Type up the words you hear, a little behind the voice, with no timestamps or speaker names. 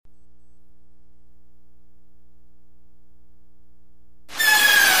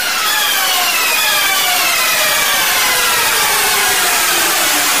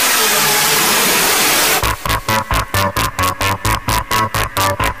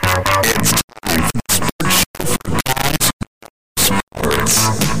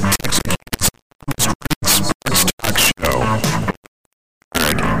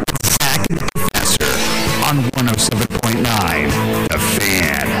on 107.9 The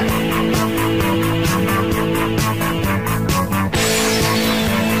Fan.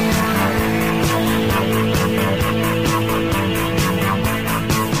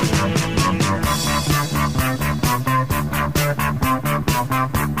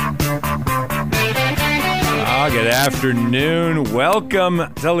 Good afternoon.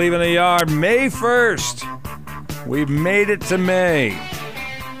 Welcome to Leaving the Yard. May 1st. We've made it to May.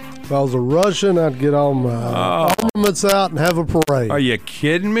 If I was a Russian, I'd get all my armaments out and have a parade. Are you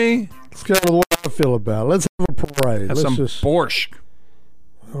kidding me? It's kind of the way I feel about it. Let's have a parade. Have some borscht.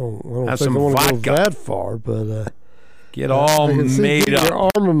 I don't have think some I want to vodka. go that far, but get all made get up.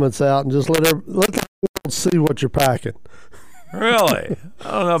 Your armaments out and just let the world see what you're packing. Really?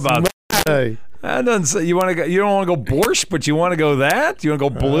 I don't know about that. That doesn't say you want to go. You don't want to go borscht, but you want to go that. You want to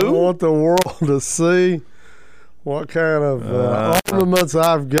go blue. I want the world to see what kind of armaments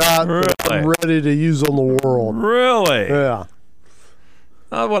I've got that I'm ready to use on the world. Really? Yeah.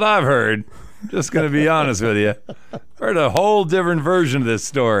 Not what I've heard. Just going to be honest with you. Heard a whole different version of this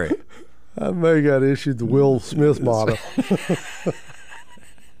story. I may have got issued the Will Smith model.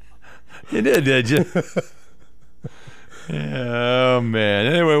 You did you? Oh, man.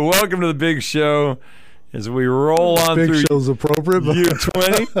 Anyway, welcome to the big show as we roll on big through show's appropriate, but year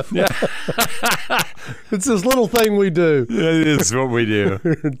 20. Yeah. It's this little thing we do. It is what we do.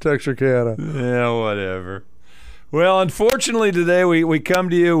 In Texarkana. Yeah, whatever. Well, unfortunately today we come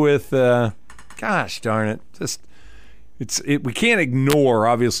to you with, gosh darn it, we can't ignore,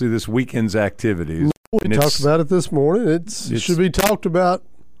 obviously, this weekend's activities. We talked about it this morning. It should be talked about.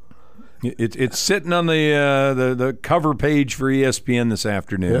 It's sitting on the cover page for ESPN this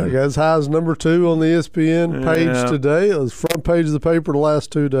afternoon. Yeah, it got as high as number 2 on the ESPN page today. It was front page of the paper the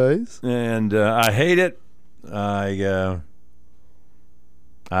last 2 days. And I hate it. I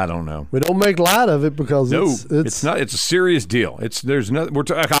don't know. We don't make light of it because it's not. It's a serious deal.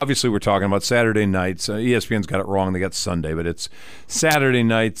 Obviously we're talking about Saturday nights. ESPN's got it wrong. They got Sunday, but it's Saturday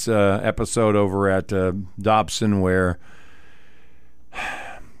night's episode over at Dobson where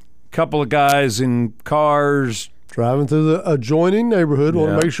couple of guys in cars driving through the adjoining neighborhood.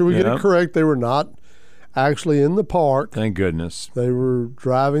 Want to make sure we get it correct. They were not actually in the park. Thank goodness. They were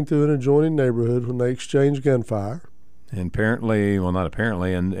driving through an adjoining neighborhood when they exchanged gunfire. And apparently, well, not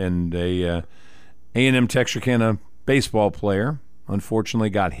apparently, and a A&M Texarkana baseball player unfortunately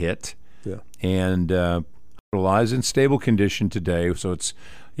got hit. Yeah. And lies in stable condition today. So it's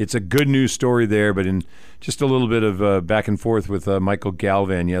a good news story there, but in just a little bit of back and forth with Michael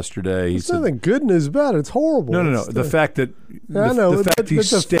Galvan yesterday. There's nothing good news about it. It's horrible. No. The fact that the fact he's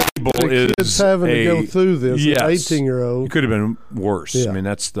stable the kids having to go through this. Yes, an 18-year-old. It could have been worse. Yeah. I mean,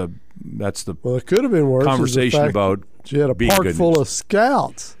 that's the well, it could have been worse. Conversation about you had a park full of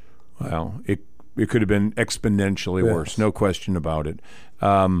scouts. Well, it could have been exponentially worse. No question about it.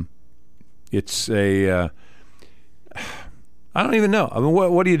 It's a. I don't even know. I mean,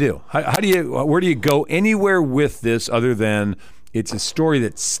 what do you do? Where do you go anywhere with this other than it's a story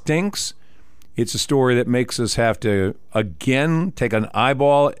that stinks? It's a story that makes us have to, again, take an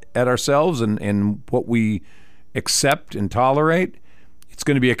eyeball at ourselves and what we accept and tolerate. It's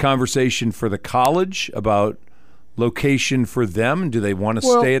going to be a conversation for the college about location for them. Do they want to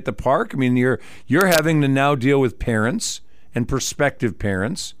stay at the park? I mean, you're having to now deal with parents and prospective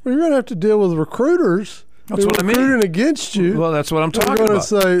parents. Well, you're going to have to deal with recruiters. That's what I mean. Recruiting against you. Well, that's what I'm talking about. They're going to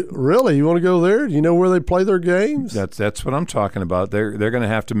say, really, you want to go there? Do you know where they play their games? That's what I'm talking about. They're going to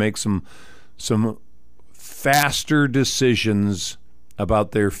have to make some faster decisions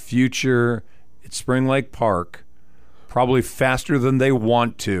about their future at Springlake Park, probably faster than they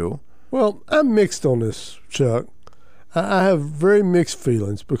want to. Well, I'm mixed on this, Chuck. I have very mixed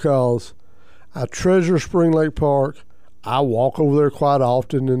feelings because I treasure Springlake Park. I walk over there quite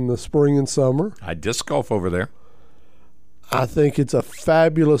often in the spring and summer. I disc golf over there. I think it's a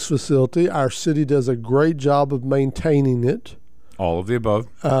fabulous facility. Our city does a great job of maintaining it. All of the above.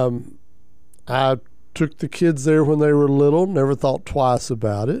 I took the kids there when they were little, never thought twice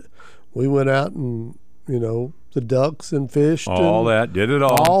about it. We went out and, the ducks and fished. Did it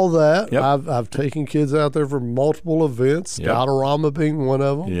all. All that. Yep. I've taken kids out there for multiple events, Scoutorama being one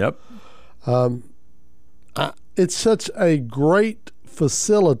of them. Yep. It's such a great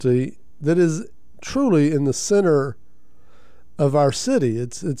facility that is truly in the center of our city.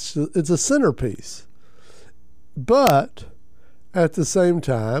 It's a centerpiece. But at the same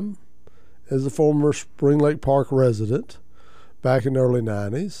time, as a former Springlake Park resident back in the early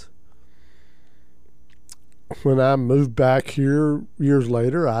 90s, when I moved back here years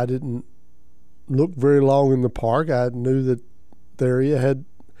later, I didn't look very long in the park. I knew that the area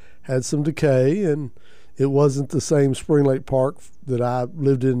had some decay, and It wasn't the same Springlake Park that I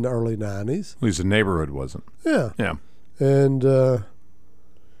lived in the early 90s. At least the neighborhood wasn't. Yeah. Yeah. And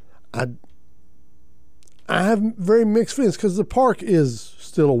I have very mixed feelings because the park is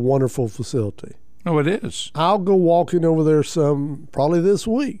still a wonderful facility. Oh, it is. I'll go walking over there probably this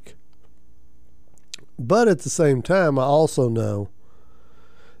week. But at the same time, I also know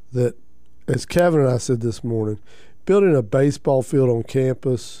that, as Kevin and I said this morning, building a baseball field on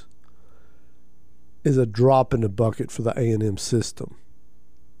campus is a drop in the bucket for the A&M system.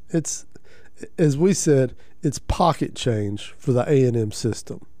 It's, as we said, it's pocket change for the A&M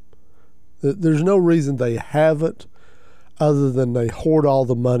system. There's no reason they haven't, other than they hoard all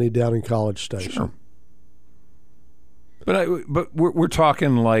the money down in College Station. Sure. But we're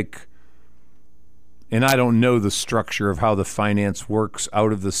talking like, and I don't know the structure of how the finance works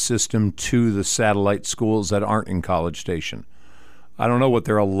out of the system to the satellite schools that aren't in College Station. I don't know what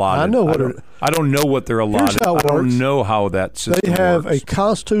they're allotted. I don't know what they're allotted. Here's how it I don't works. know how that system They have works. a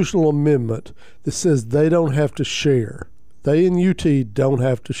constitutional amendment that says they don't have to share. They in UT don't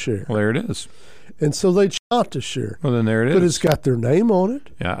have to share. Well, there it is. And so they choose not to share. Well, then there it is. But it's got their name on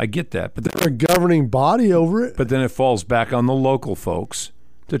it. Yeah, I get that. But They're a governing body over it. But then it falls back on the local folks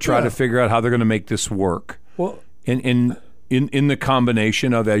to try to figure out how they're going to make this work. Well, In the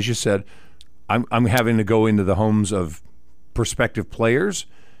combination of, as you said, I'm having to go into the homes of prospective players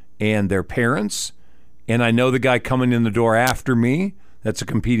and their parents, and I know the guy coming in the door after me, that's a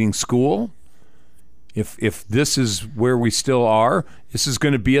competing school. If this is where we still are, this is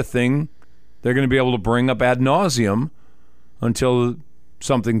going to be a thing they're going to be able to bring up ad nauseum until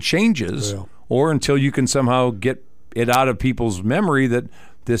something changes, or until you can somehow get it out of people's memory that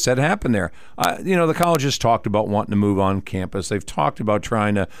this had happened there. The college has talked about wanting to move on campus. They've talked about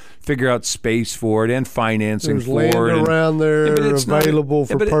trying to figure out space for it and financing there's for it. land around there but it's available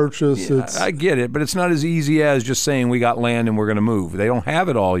for purchase. I get it, but it's not as easy as just saying we got land and we're going to move. They don't have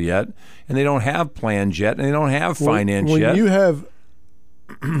it all yet, and they don't have plans yet, and they don't have finance yet. When you have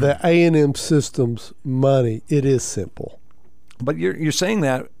the A&M system's money, it is simple. But you're saying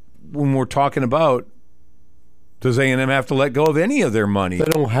that when we're talking about, does A&M have to let go of any of their money? They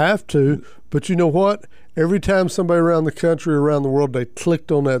don't have to, but you know what? Every time somebody around the country, around the world, they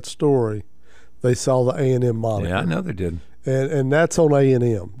clicked on that story, they saw the A&M moniker. Yeah, I know they did. And that's on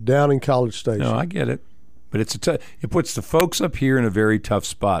A&M, down in College Station. No, I get it. But it puts the folks up here in a very tough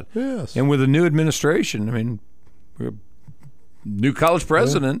spot. Yes. And with a new administration, I mean, new college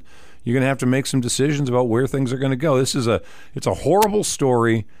president, you're going to have to make some decisions about where things are going to go. It's a horrible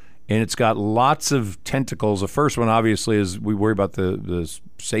story, and it's got lots of tentacles. The first one, obviously, is we worry about the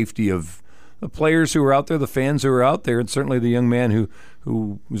safety of the players who are out there, the fans who are out there, and certainly the young man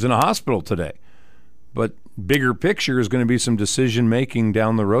who was in a hospital today. But bigger picture is going to be some decision making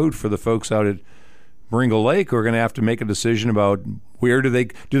down the road for the folks out at Springlake Lake who are going to have to make a decision about where do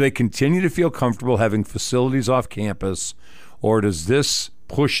they continue to feel comfortable having facilities off campus, or does this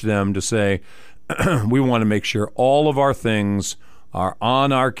push them to say we want to make sure all of our things are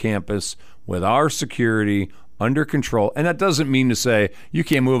on our campus with our security under control. And that doesn't mean to say you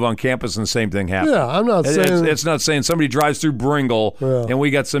can't move on campus and the same thing happens. Yeah, I'm not saying... It's not saying somebody drives through Bringle and we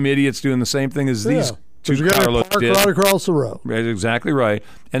got some idiots doing the same thing as these two Carlos did. Right across the road. That's exactly right.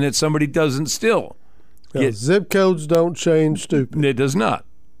 And that somebody doesn't still. Zip codes don't change stupid. It does not.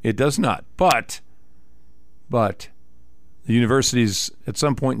 It does not. But the university's at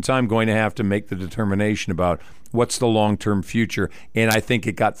some point in time going to have to make the determination about what's the long-term future, and I think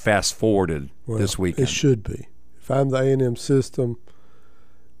it got fast-forwarded this weekend. It should be. If I'm the A&M system,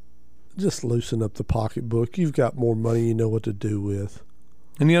 just loosen up the pocketbook. You've got more money you know what to do with.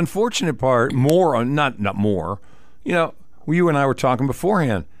 And the unfortunate part, not more, you and I were talking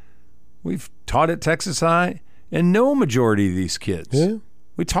beforehand. We've taught at Texas High and know a majority of these kids. Yeah.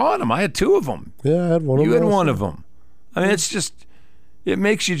 We taught them. I had two of them. Yeah, I had one of them. You had one of them. I mean, it's just, it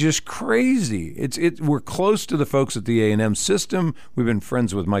makes you just crazy. We're close to the folks at the A&M system. We've been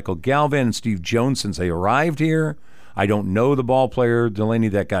friends with Michael Galvan and Steve Jones since they arrived here. I don't know the ball player, Delaney,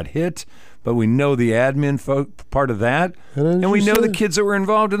 that got hit, but we know the admin part of that. And we know the kids that were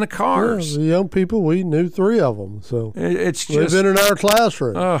involved in the cars. Yeah, the young people, we knew three of them. So it's just, they've been in our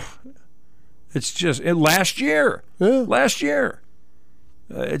classroom. It's just, last year. Yeah. Last year.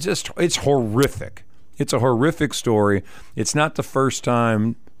 It's horrific. It's a horrific story. It's not the first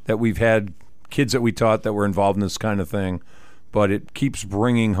time that we've had kids that we taught that were involved in this kind of thing, but it keeps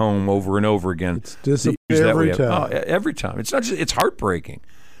bringing home over and over again. It's disappointing every time. Oh, every time. It's not just, it's heartbreaking.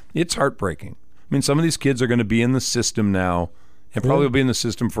 It's heartbreaking. I mean, some of these kids are going to be in the system now and probably will be in the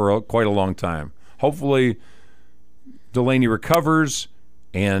system for quite a long time. Hopefully, Delaney recovers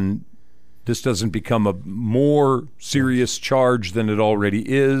and this doesn't become a more serious charge than it already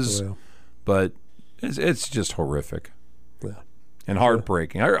is. Well, but it's just horrific. Yeah. And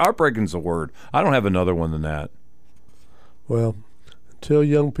heartbreaking. Heartbreaking's a word. I don't have another one than that. Well, until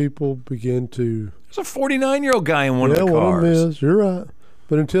young people begin to... There's a 49-year-old guy in one of the cars. Yeah, one of them is. You're right.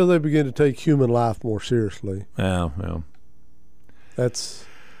 But until they begin to take human life more seriously. Well. That's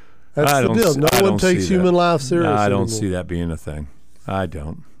the deal. No one takes human life seriously. I don't see that being a thing. I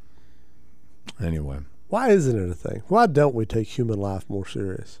don't. Anyway. Why isn't it a thing? Why don't we take human life more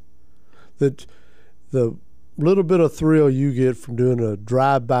serious? That the little bit of thrill you get from doing a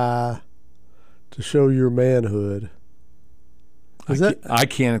drive-by to show your manhood. I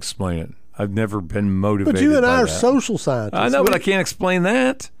can't explain it. I've never been motivated by that. But you and I are social scientists. I know, but I can't explain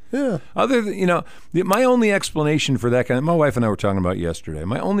that. Yeah. Other than, my only explanation for that my wife and I were talking about yesterday,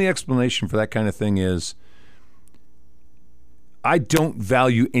 my only explanation for that kind of thing is I don't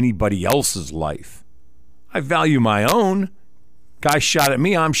value anybody else's life. I value my own. Guy shot at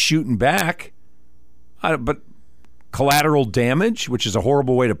me, I'm shooting back. But collateral damage, which is a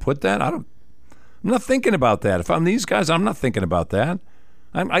horrible way to put that, I'm not thinking about that. If I'm these guys, I'm not thinking about that.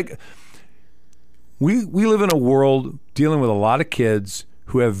 We live in a world dealing with a lot of kids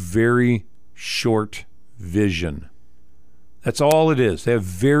who have very short vision. That's all it is. They have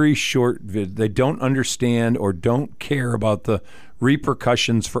very short vision. They don't understand or don't care about the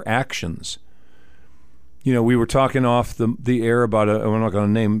repercussions for actions. We were talking off the air about I'm not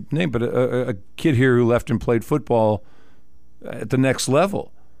going to name, but a kid here who left and played football at the next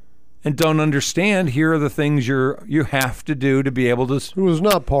level and don't understand. Here are the things you have to do to be able to. It was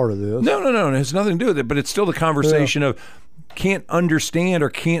not part of this. No. It has nothing to do with it. But it's still the conversation of can't understand or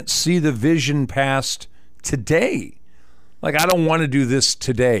can't see the vision past today. Like, I don't want to do this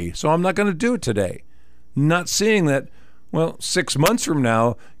today, so I'm not going to do it today. Not seeing that, 6 months from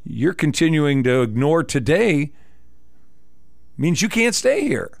now, you're continuing to ignore today means you can't stay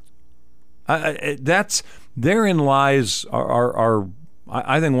here. Therein lies our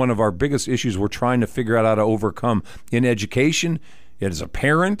I think one of our biggest issues we're trying to figure out how to overcome in education, as a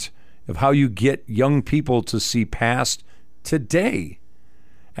parent, of how you get young people to see past today.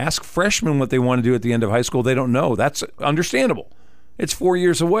 Ask freshmen what they want to do at the end of high school. They don't know. That's understandable. It's 4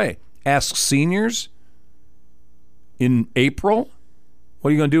 years away. Ask seniors in April, what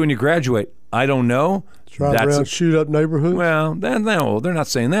are you going to do when you graduate? I don't know. Drive around, shoot up neighborhoods? Well, no, they're not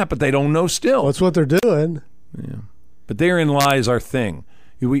saying that, but they don't know still. That's what they're doing. Yeah. But therein lies our thing.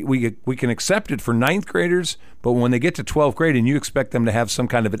 We can accept it for ninth graders, but when they get to 12th grade and you expect them to have some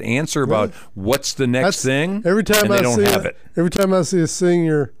kind of an answer about what's the next thing, every time and they don't have it. Every time I see a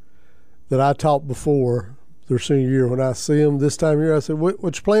senior that I taught before their senior year, when I see them this time of year, I say,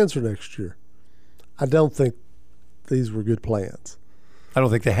 what's your plans for next year? I don't think these were good plans. I don't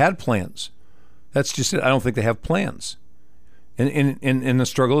think they had plans. That's just it. I don't think they have plans. And the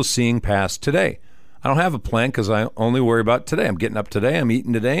struggle is seeing past today. I don't have a plan because I only worry about today. I'm getting up today. I'm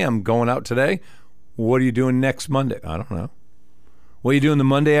eating today. I'm going out today. What are you doing next Monday? I don't know. What are you doing the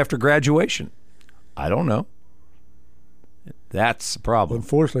Monday after graduation? I don't know. That's the problem.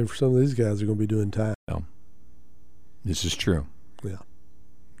 Unfortunately, for some of these guys, they're going to be doing time. No. This is true. Yeah.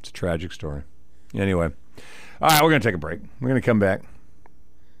 It's a tragic story. Anyway. All right, we're going to take a break. We're going to come back.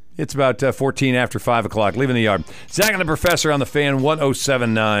 It's about 14 after 5 o'clock. Leaving the yard. Zach and the Professor on the Fan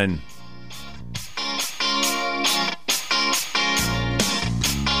 107.9.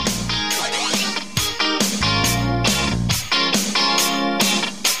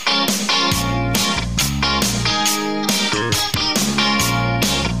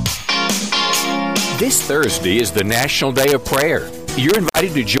 This Thursday is the National Day of Prayer. You're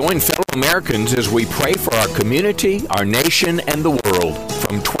invited to join fellow Americans as we pray for our community, our nation, and the world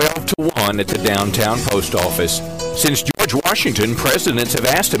from 12 to 1 at the downtown post office. Since George Washington, presidents have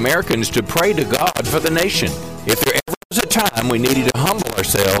asked Americans to pray to God for the nation. If there ever was a time we needed to humble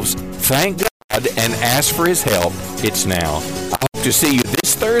ourselves, thank God, and ask for His help, it's now. I hope to see you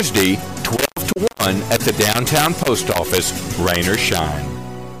this Thursday, 12 to 1 at the downtown post office, rain or shine.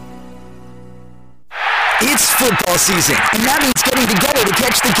 It's football season, and that means getting together to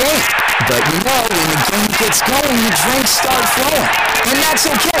catch the game. But when the game gets going, the drinks start flowing. And that's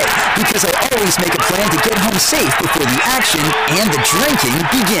okay, because I always make a plan to get home safe before the action and the drinking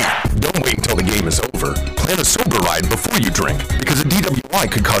begin. Don't wait until the game is over. Plan a sober ride before you drink, because a DWI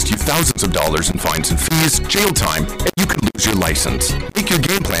could cost you thousands of dollars in fines and fees, jail time, and you could lose your license. Make your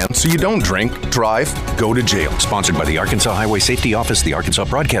game plan so you don't drink, drive, go to jail. Sponsored by the Arkansas Highway Safety Office, the Arkansas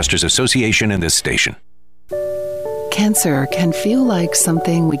Broadcasters Association, and this station. Cancer can feel like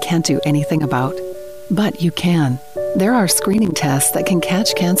something we can't do anything about, but you can. There are screening tests that can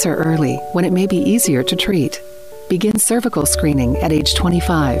catch cancer early when it may be easier to treat. Begin cervical screening at age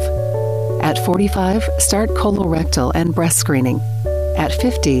 25. At 45, start colorectal and breast screening. At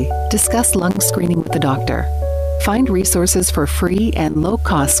 50, discuss lung screening with the doctor. Find resources for free and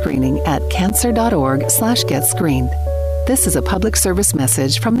low-cost screening at cancer.org/getscreened. This is a public service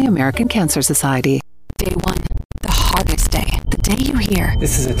message from the American Cancer Society. Day 1, the hardest day, the day you hear.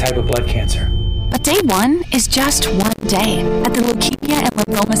 This is a type of blood cancer. But day 1 is just one day. At the Leukemia and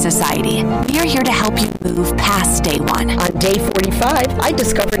Lymphoma Society, we are here to help you move past day 1. On day 45, I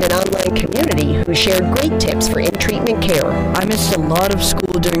discovered an online community who shared great tips for in-treatment care. I missed a lot of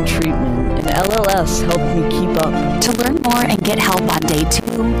school during treatment, and LLS helped me keep up. To learn more and get help on day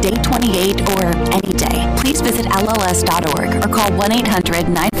 2, day 28, or any day, please visit LLS.org or call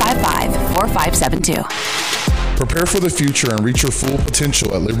 1-800-955-4572. Prepare for the future and reach your full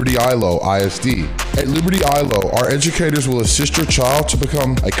potential at Liberty ILO ISD. At Liberty ILO, our educators will assist your child to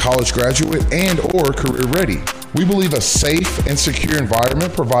become a college graduate and or career ready. We believe a safe and secure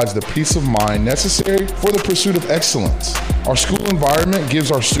environment provides the peace of mind necessary for the pursuit of excellence. Our school environment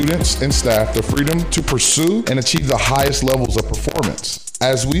gives our students and staff the freedom to pursue and achieve the highest levels of performance.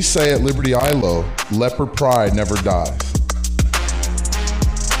 As we say at Liberty ILO, leopard pride never dies.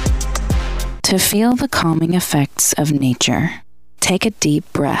 To feel the calming effects of nature, take a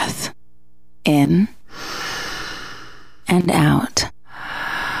deep breath in and out.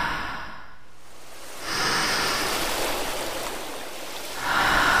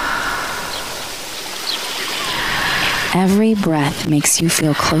 Every breath makes you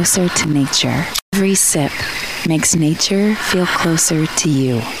feel closer to nature. Every sip makes nature feel closer to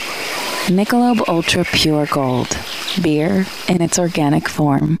you. Michelob Ultra Pure Gold. Beer in its organic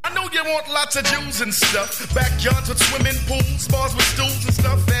form. I know you want lots of Jews and stuff. Backyards with swimming pools, bars with stools and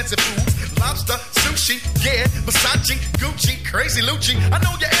stuff, fancy foods, lobster, sushi, yeah, Versace, Gucci, crazy Lucci. I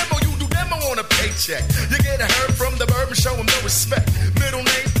know your ammo, you do demo on a paycheck. You get a herb from the bourbon, show them no respect. Middle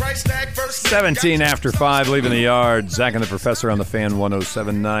name, price tag, first 17 after 5, leaving the yard. Zach and the Professor on the Fan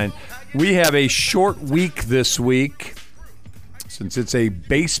 107.9. We have a short week this week since it's a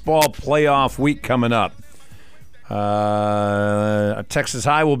baseball playoff week coming up. Texas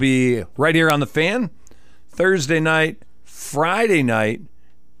High will be right here on the Fan Thursday night, Friday night,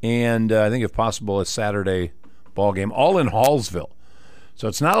 and I think if possible a Saturday ball game, all in Hallsville. So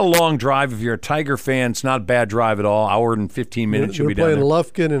it's not a long drive. If you're a Tiger fan, it's not a bad drive at all. Hour and 15 minutes you'll be down there. They're playing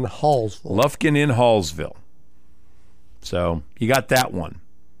Lufkin in Hallsville. Lufkin in Hallsville. So you got that one.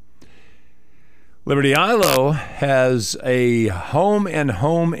 Liberty ILO has a home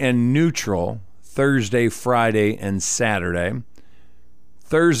and neutral Thursday, Friday, and Saturday.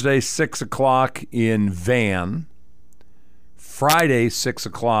 Thursday, 6 o'clock in Van. Friday, 6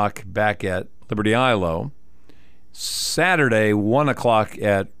 o'clock back at Liberty ILO. Saturday, 1 o'clock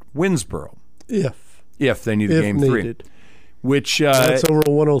at Winsboro. If they need a game needed. 3. Which that's over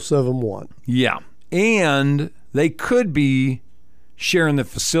 107.1. Yeah. And they could be sharing the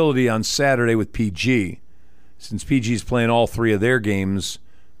facility on Saturday with PG, since PG's playing all 3 of their games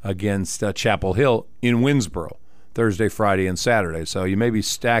against Chapel Hill in Winsboro, Thursday, Friday, and Saturday. So you may be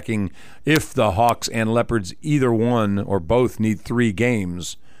stacking, if the Hawks and Leopards, either one or both, need 3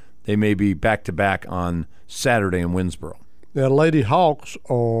 games, they may be back-to-back on Saturday in Winsboro. Now, Lady Hawks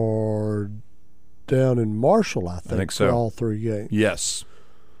are down in Marshall, I think so. For all 3 games. Yes.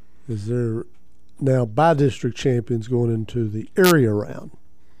 Is there now by-district champions going into the area round?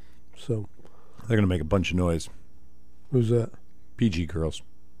 So they're going to make a bunch of noise. Who's that? PG girls.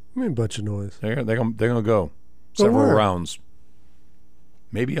 I mean, a bunch of noise. They're going to go several rounds.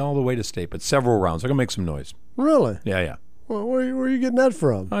 Maybe all the way to state, but several rounds. They're going to make some noise. Really? Yeah. Well, where are you getting that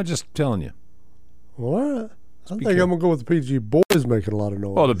from? I'm just telling you. Well, all right. I think I'm going to go with the PG boys making a lot of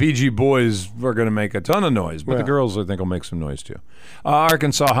noise. Well, the PG boys are going to make a ton of noise, but the girls, I think, will make some noise too.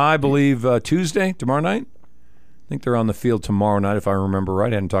 Arkansas High, I believe, Tuesday, tomorrow night. I think they're on the field tomorrow night, if I remember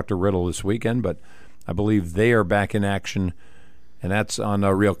right. I hadn't talked to Riddle this weekend, but I believe they are back in action, and that's on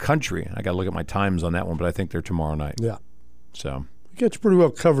Real Country. I got to look at my times on that one, but I think they're tomorrow night. Yeah. So you get you pretty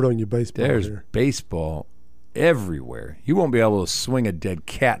well covered on your baseball. There's baseball everywhere. You won't be able to swing a dead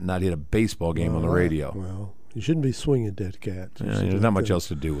cat and not hit a baseball game on the radio. Well, you shouldn't be swinging dead cats. There's not much else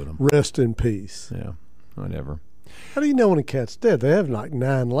to do with them. Rest in peace. Yeah, whatever. How do you know when a cat's dead? They have like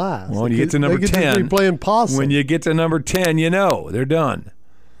 9 lives. Well, when you get to number 10, they could be playing possum. When you get to number 10, you know they're done.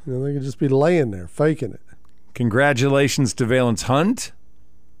 They could just be laying there faking it. Congratulations to Valence Hunt.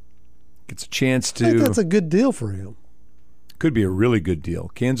 Gets a chance to. I think that's a good deal for him. Could be a really good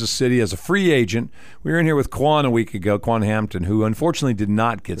deal. Kansas City as a free agent. We were in here with Quan a week ago, Quan Hampton, who unfortunately did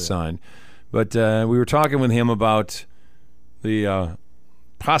not get signed. But we were talking with him about the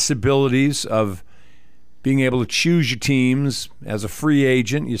possibilities of being able to choose your teams as a free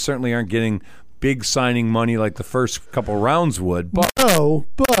agent. You certainly aren't getting big signing money like the first couple rounds would. But no,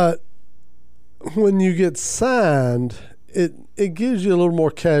 but when you get signed, it gives you a little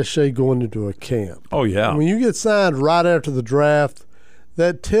more cachet going into a camp. Oh, yeah. When you get signed right after the draft,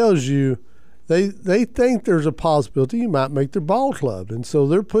 that tells you they think there's a possibility you might make their ball club. And so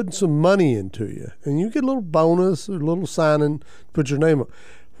they're putting some money into you. And you get a little bonus or a little signing, put your name on.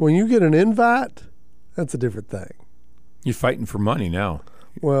 When you get an invite, that's a different thing. You're fighting for money now.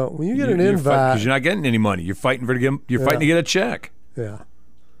 Well, when you get an invite, because you're not getting any money, you're fighting fighting to get a check. Yeah.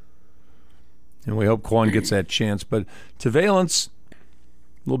 And we hope Quan gets that chance. But Valence, a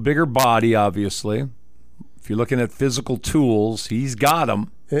little bigger body, obviously. If you're looking at physical tools, he's got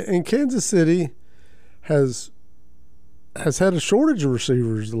them. And Kansas City has had a shortage of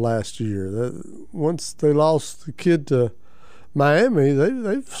receivers the last year. Once they lost the kid to Miami,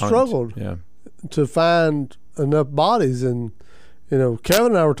 they've struggled to find enough bodies. And Kevin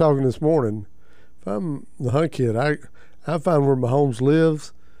and I were talking this morning. If I'm the Hunt kid, I find where Mahomes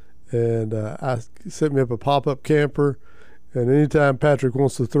lives, and I set me up a pop-up camper. And anytime Patrick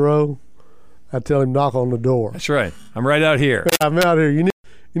wants to throw, I tell him knock on the door. That's right. I'm right out here. I'm out here. You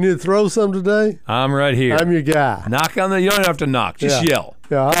need to throw some today? I'm right here. I'm your guy. Knock on you don't have to knock. Just yell.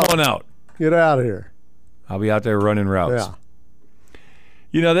 Yeah, come on out. Get out of here. I'll be out there running routes.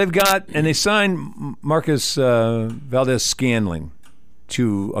 Yeah. They've got, and they signed Marcus Valdez-Scantling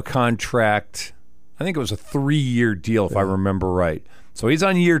to a contract. I think it was a 3-year deal, if I remember right. So he's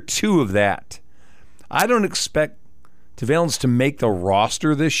on year 2 of that. I don't expect Valence to make the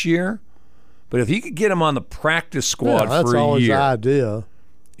roster this year, but if you could get him on the practice squad for a year. That's always the idea.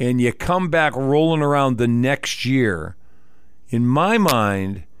 And you come back rolling around the next year, in my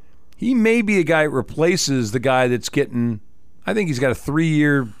mind, he may be a guy that replaces the guy that's getting, I think he's got a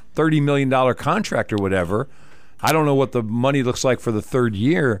 3-year, $30 million contract or whatever. I don't know what the money looks like for the 3rd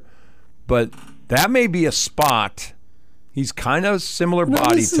year, but that may be a spot. He's kind of similar body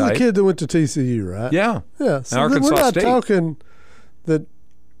type. This is the kid that went to TCU, right? Yeah. Yeah. So Arkansas we're not State. talking that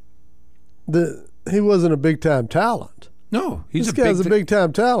he wasn't a big-time talent. No, this guy's a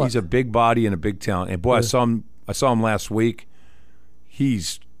big-time talent. He's a big body and a big talent. And boy, I saw him last week.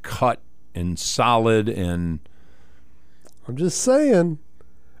 He's cut and solid, and I'm just saying,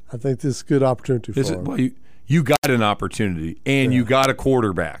 I think this is a good opportunity for him. Well, you got an opportunity, and you got a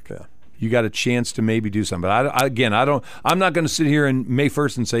quarterback. Yeah. You got a chance to maybe do something. But I'm not going to sit here on May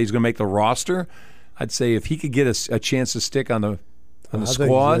 1st and say he's going to make the roster. I'd say if he could get a chance to stick on the squad, think he's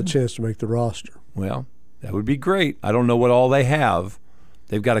got a chance to make the roster. Well, that would be great. I don't know what all they have.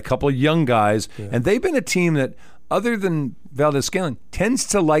 They've got a couple of young guys, and they've been a team that, other than Valdez-Scantling, tends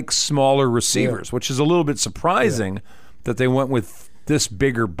to like smaller receivers, which is a little bit surprising that they went with this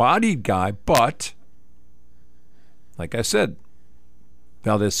bigger-bodied guy. But, like I said,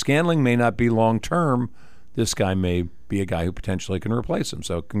 Valdez-Scantling may not be long-term. This guy may be a guy who potentially can replace him.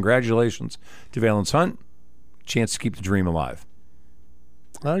 So congratulations to Valence Hunt. Chance to keep the dream alive.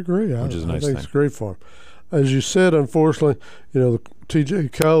 I agree. Which is a nice I think thing. it's great for him. As you said, unfortunately, T.J.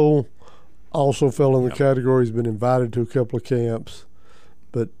 Cole also fell in the category. He's been invited to a couple of camps,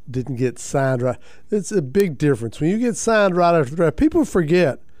 but didn't get signed right. It's a big difference. When you get signed right after the draft, people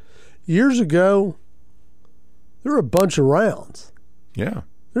forget. Years ago, there were a bunch of rounds. Yeah.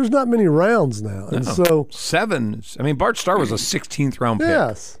 There's not many rounds now. And so 7. I mean, Bart Starr was a 16th round pick.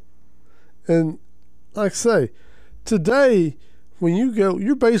 Yes. And like I say, today, when you go,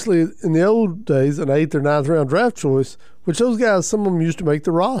 you're basically, in the old days, an 8th or 9th round draft choice, which those guys, some of them used to make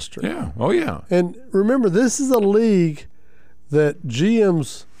the roster. Yeah. Oh, yeah. And remember, this is a league that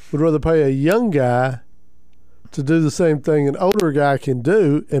GMs would rather pay a young guy to do the same thing an older guy can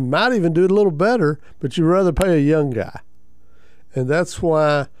do, and might even do it a little better, but you'd rather pay a young guy. And that's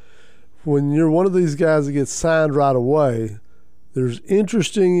why when you're one of these guys that gets signed right away, there's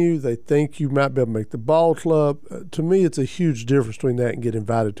interest in you. They think you might be able to make the ball club. To me, it's a huge difference between that and get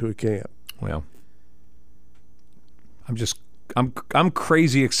invited to a camp. Well, I'm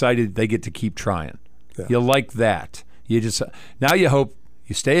crazy excited they get to keep trying. Yeah. You like that. Now you hope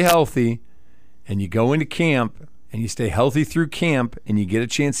you stay healthy and you go into camp and you stay healthy through camp and you get a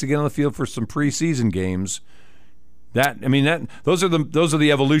chance to get on the field for some preseason games. Those are the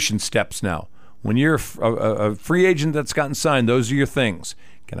evolution steps now. When you're a free agent that's gotten signed, those are your things.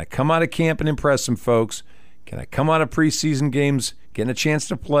 Can I come out of camp and impress some folks? Can I come out of preseason games, getting a chance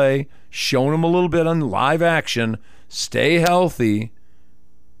to play, showing them a little bit on live action, stay healthy?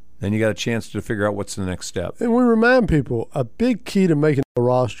 Then you got a chance to figure out what's the next step. And we remind people, a big key to making a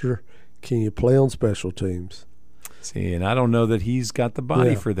roster, can you play on special teams? See, and I don't know that he's got the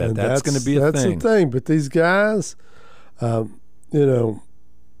body for that. That's going to be a thing. That's the thing. But these guys,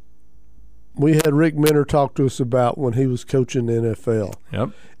 we had Rick Minner talk to us about when he was coaching the NFL.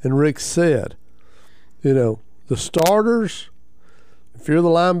 Yep. And Rick said, the starters, if you're the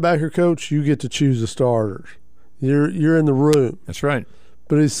linebacker coach, you get to choose the starters. You're in the room. That's right.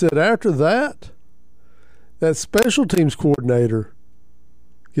 But he said after that special teams coordinator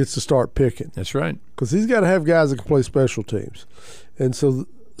gets to start picking. That's right. Because he's got to have guys that can play special teams. And so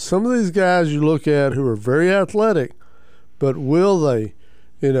some of these guys you look at who are very athletic, but will they,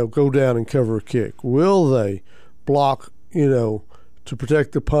 go down and cover a kick? Will they block, to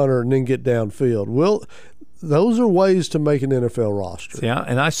protect the punter and then get downfield? Those are ways to make an NFL roster. Yeah,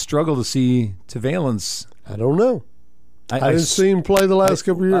 and I struggle to see Tavalen's. I don't know. I didn't see him play the last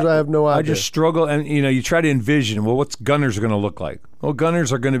couple of years. I have no idea. I just struggle, and you try to envision. Well, what's Gunners going to look like? Well,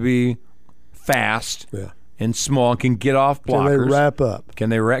 Gunners are going to be fast and small, and can get off blockers. Can they wrap up?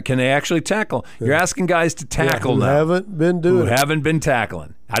 Can they actually tackle? Yeah. You're asking guys to tackle now. Haven't been doing. Who haven't been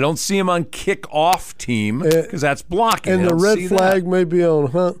tackling. I don't see him on kick-off team because that's blocking. And the red flag may be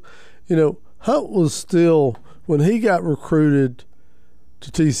on Hunt. Hunt was still, when he got recruited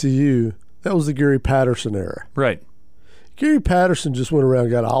to TCU, that was the Gary Patterson era. Right. Gary Patterson just went around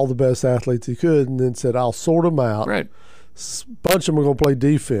and got all the best athletes he could and then said, I'll sort them out. Right. Bunch of them are going to play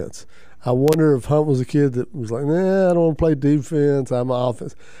defense. I wonder if Hunt was a kid that was like, I don't want to play defense. I'm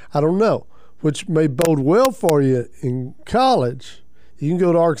offense. I don't know, which may bode well for you in college. You can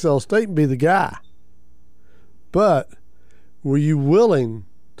go to Arkansas State and be the guy. But were you willing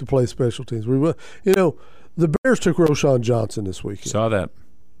to play special teams? The Bears took Roschon Johnson this weekend. Saw that.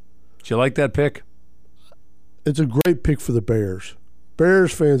 Did you like that pick? It's a great pick for the Bears.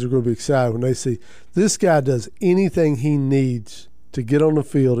 Bears fans are going to be excited when they see this guy does anything he needs to get on the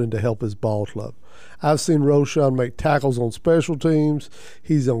field and to help his ball club. I've seen Roschon make tackles on special teams.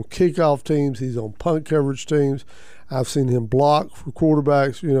 He's on kickoff teams. He's on punt coverage teams. I've seen him block for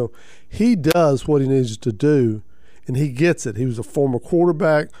quarterbacks. He does what he needs to do, and he gets it. He was a former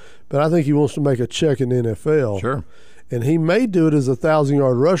quarterback, but I think he wants to make a check in the NFL. Sure. And he may do it as a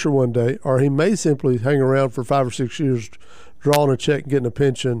 1,000-yard rusher one day, or he may simply hang around for 5 or 6 years drawing a check and getting a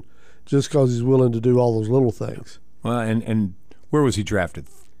pension just because he's willing to do all those little things. Well, and where was he drafted?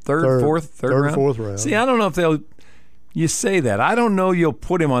 Third round? Fourth round. See, I don't know if you say that. I don't know you'll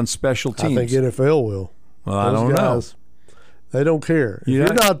put him on special teams. I think NFL will. Well, I don't know. They don't care. If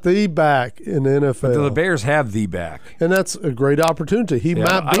you're not the back in the NFL. But the Bears have the back. And that's a great opportunity. He might be the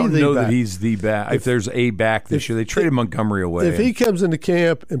back. I don't know that he's the back. If there's a back this year, they traded Montgomery away. If he comes into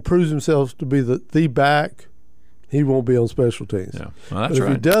camp and proves himself to be the back, he won't be on special teams. Yeah. Well, that's but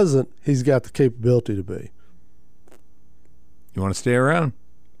if he doesn't, he's got the capability to be. You want to stay around?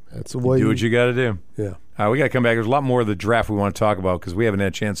 That's the way do what you got to do. Yeah. All right, we got to come back. There's a lot more of the draft we want to talk about because we haven't had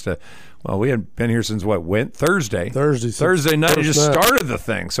a chance to. Well, we hadn't been here since Thursday. Thursday night. You just started the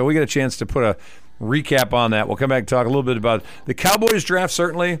thing, so we got a chance to put a recap on that. We'll come back and talk a little bit about the Cowboys draft.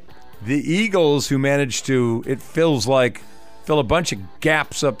 Certainly, the Eagles, who managed to, it feels like, fill a bunch of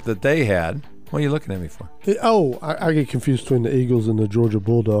gaps up that they had. What are you looking at me for? I get confused between the Eagles and the Georgia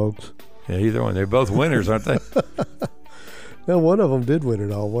Bulldogs. Yeah, either one. They're both winners, aren't they? No, one of them did win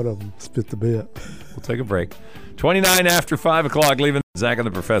it all. One of them spit the bit. We'll take a break. 29 after 5 o'clock, leaving Zach and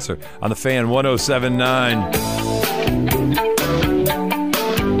the Professor on the Fan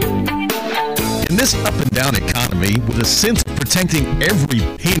 107.9. In this up and down economy, with a sense of protecting every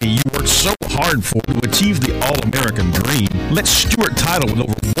penny you worked so hard for to achieve the all-American dream, let Stewart Title, with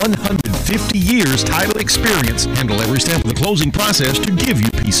over 150 years title experience, handle every step of the closing process to give you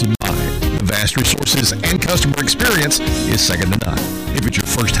peace of mind. The vast resources and customer experience is second to none. If it's your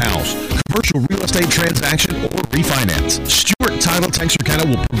first house, commercial real estate transaction, or refinance, Stewart Title Texarkana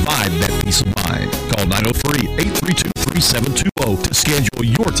will provide that peace of mind. Call 903-832-3720 to schedule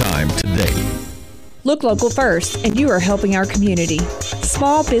your time today. Look local first, and you are helping our community.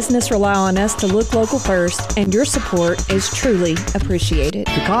 Small business rely on us to look local first, and your support is truly appreciated.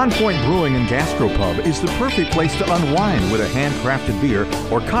 Pecan Point Brewing and Gastropub is the perfect place to unwind with a handcrafted beer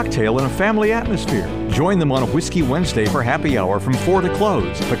or cocktail in a family atmosphere. Join them on a Whiskey Wednesday for happy hour from 4 to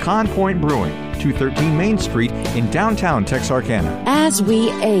close. Pecan Point Brewing, 213 Main Street in downtown Texarkana. As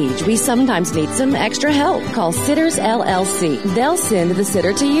we age, we sometimes need some extra help. Call Sitters LLC. They'll send the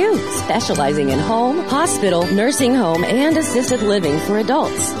sitter to you, specializing in home, hospital, nursing home, and assisted living for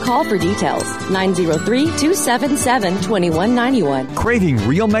adults. Call for details. 903-277-2191. Craving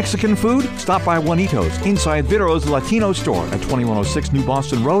real Mexican food? Stop by Juanitos inside Viro's Latino store at 2106 New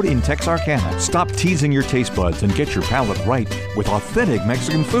Boston Road in Texarkana. Stop teasing your taste buds and get your palate right with authentic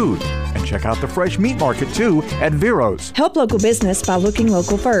Mexican food. And check out the fresh meat market, too, at Viro's. Help local business by looking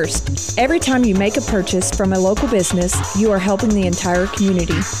local first. Every time you make a purchase from a local business, you are helping the entire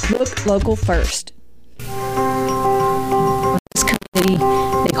community. Look local first. This community,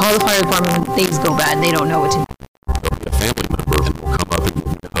 they call the fire department when things go bad and they don't know what to do. A family member who will come up and give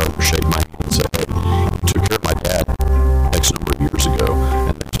me a hug or shake my hand and say, hey, you took care of my dad X number of years ago,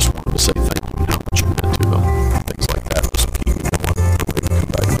 and they just wanted to say thank you and how much you meant to them. Things like that was keep me going the way to come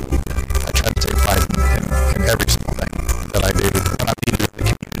back to the weekend. I try to take pride in every single thing that I do, that I'm needed in the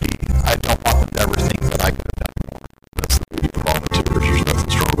community. I don't want them to ever think that I could have done more. That's the beauty of volunteers. There's nothing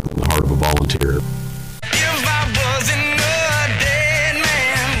stronger than the heart of a volunteer.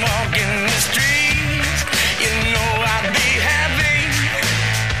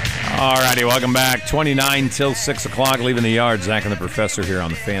 All righty, welcome back. 29 till 6 o'clock, leaving the yard. Zach and the Professor here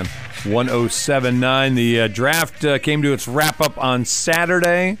on the Fan 107.9. The draft came to its wrap-up on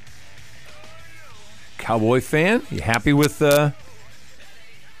Saturday. Cowboy fan, you happy with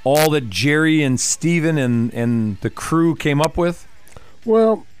all that Jerry and Steven and the crew came up with?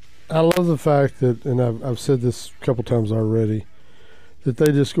 Well, I love the fact that, and I've said this a couple times already, that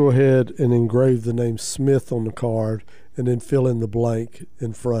they just go ahead and engrave the name Smith on the card and then fill in the blank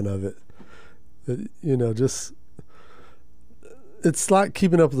in front of it. Just it's like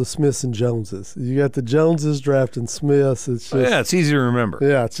keeping up with the Smiths and Joneses. You got the Joneses drafting Smiths. It's just, it's easy to remember.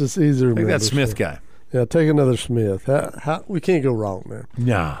 Yeah, it's just easy to remember. Take that Smith guy. Yeah, take another Smith. We can't go wrong there.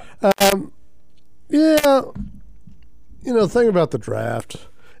 Nah. The thing about the draft,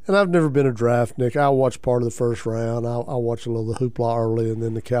 and I've never been a draft, Nick. I'll watch part of the first round. I'll watch a little of the hoopla early and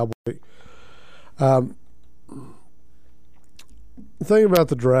then the Cowboy. The thing about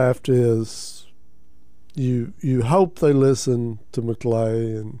the draft is you hope they listen to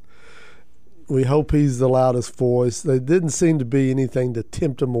McClay, and we hope he's the loudest voice. There didn't seem to be anything to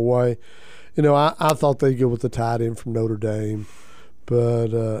tempt him away. I thought they'd go with the tight end from Notre Dame.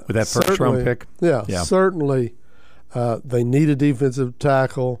 But with that first-round pick? Yeah, certainly they need a defensive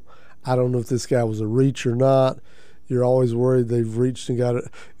tackle. I don't know if this guy was a reach or not. You're always worried they've reached and got it.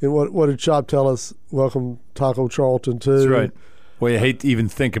 And what did Chop tell us? Welcome Taco Charlton, too. That's right. Well, you hate to even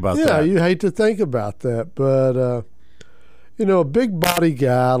think about that. Yeah, you hate to think about that. But, a big body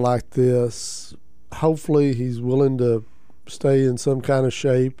guy like this, hopefully he's willing to stay in some kind of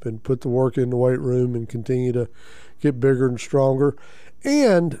shape and put the work in the weight room and continue to get bigger and stronger.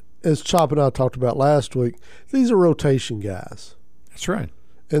 And, as Chop and I talked about last week, these are rotation guys. That's right.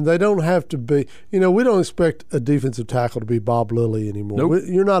 And they don't have to be, we don't expect a defensive tackle to be Bob Lilly anymore. Nope.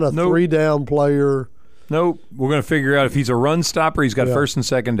 You're not a three-down player. Nope. We're going to figure out if he's a run stopper, he's got first and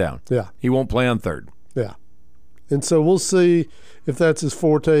second down. Yeah. He won't play on third. Yeah. And so we'll see if that's his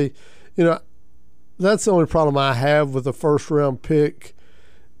forte. That's the only problem I have with the first-round pick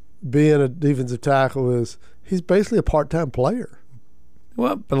being a defensive tackle is he's basically a part-time player.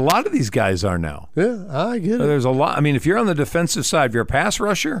 Well, but a lot of these guys are now. Yeah, I get it. There's a lot. I mean, if you're on the defensive side, if you're a pass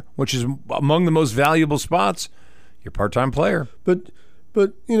rusher, which is among the most valuable spots, you're a part-time player. But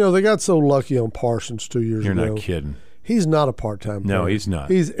they got so lucky on Parsons 2 years ago. You're not kidding. He's not a part-time player. No, he's not.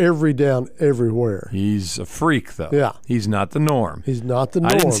 He's every down everywhere. He's a freak, though. Yeah. He's not the norm. He's not the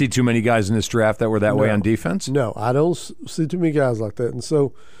norm. I didn't see too many guys in this draft that were that way on defense. No, I don't see too many guys like that.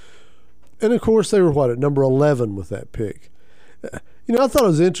 And of course, they were, at number 11 with that pick. I thought it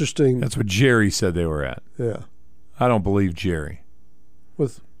was interesting. That's what Jerry said they were at. Yeah. I don't believe Jerry.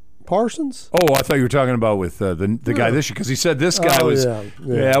 With Parsons? Oh, I thought you were talking about with the guy this year, because he said this guy was.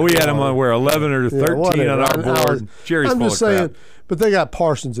 Yeah, we had him on 11 or 13 on our board. Jerry's I'm just full of saying, crap. but they got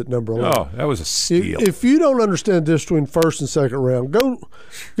Parsons at number 11. Oh, that was a steal. If you don't understand this between first and second round, go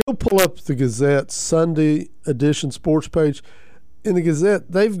pull up the Gazette Sunday edition sports page. In the Gazette,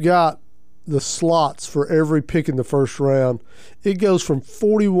 they've got the slots for every pick in the first round. It goes from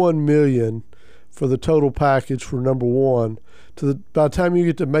 $41 million for the total package for number one to by the time you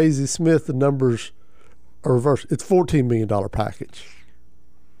get to Maisie Smith, the numbers are reversed. It's $14 million package.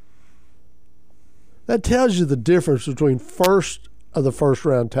 That tells you the difference between first of the first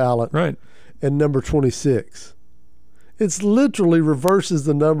round talent and number 26. It's literally reverses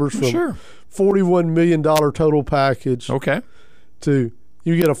the numbers from $41 million total package to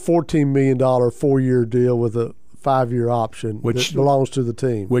You get a $14 million 4-year deal with a 5-year option that belongs to the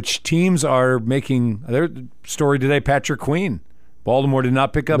team. Which teams are making their story today? Patrick Queen. Baltimore did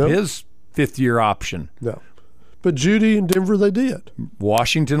not pick up his 5th-year option. No. But Judy and Denver, they did.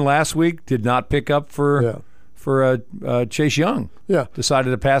 Washington last week did not pick up for Chase Young. Yeah.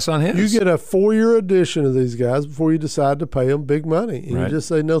 Decided to pass on his. You get a 4-year addition of these guys before you decide to pay them big money. And Right. you just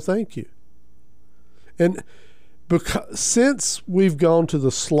say, no, thank you. And since we've gone to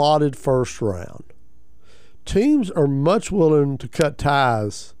the slotted first round, teams are much willing to cut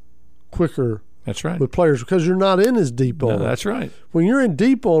ties quicker. That's right. With players because you're not in as deep on them. That's right. When you're in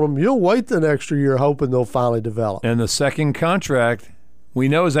deep on them, you'll wait the extra year hoping they'll finally develop. And the second contract we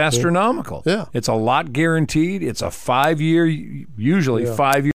know is astronomical. Yeah. It's a lot guaranteed. It's a 5-year, usually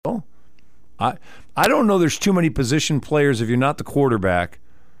 5-year. I don't know there's too many position players if you're not the quarterback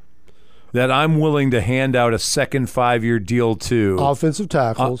that I'm willing to hand out a second 5-year deal to. Offensive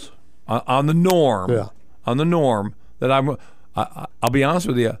tackles. On the norm. Yeah. On the norm that I'll be honest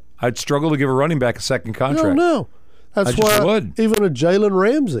with you, I'd struggle to give a running back a second contract. No. That's why even a Jalen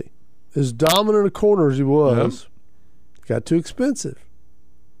Ramsey, as dominant a corner as he was, got too expensive.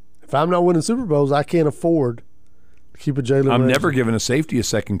 If I'm not winning Super Bowls, I can't afford to keep a Jalen Ramsey. I'm never giving a safety a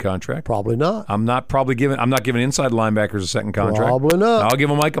second contract. Probably not. I'm not giving inside linebackers a second contract. Probably not. I'll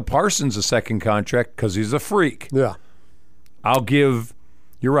give Micah Parsons a second contract because he's a freak. Yeah. I'll give,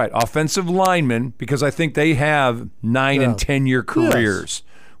 you're right, offensive linemen because I think they have 9 and 10-year careers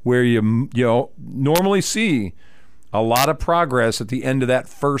where you normally see a lot of progress at the end of that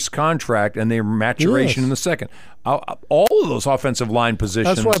first contract and their maturation in the second. All of those offensive line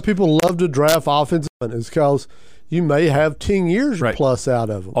positions. That's why people love to draft offensive linemen, is because you may have 10 years plus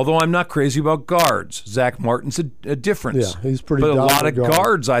out of them. Although I'm not crazy about guards. Zach Martin's a difference. Yeah, he's pretty But a lot of guard.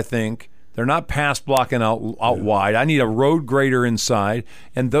 guards, I think, they're not pass blocking out wide. I need a road grader inside,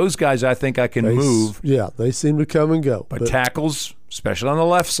 and those guys I think I can move. Yeah, they seem to come and go. But tackles, especially on the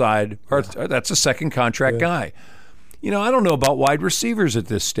left side, that's a second contract guy. I don't know about wide receivers at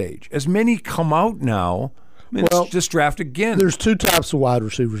this stage. As many come out now, let's just draft again. There's 2 types of wide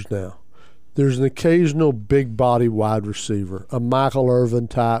receivers now. There's an occasional big body wide receiver, a Michael Irvin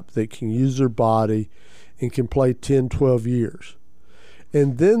type that can use their body and can play 10, 12 years.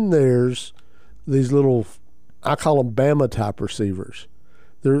 And then there's these little, I call them Bama type receivers.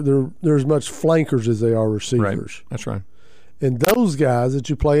 They're as much flankers as they are receivers. Right. That's right. And those guys that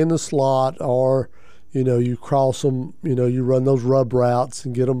you play in the slot or, you cross them, you run those rub routes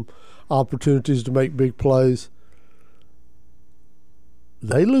and get them opportunities to make big plays.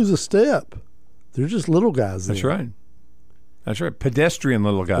 They lose a step. They're just little guys. That's right. That's right. Pedestrian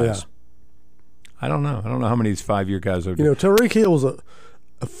little guys. Yeah. I don't know how many of these 5-year guys are. Tyreek Hill was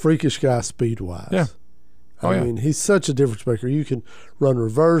a freakish guy speed-wise. Yeah. I mean, he's such a difference maker. You can run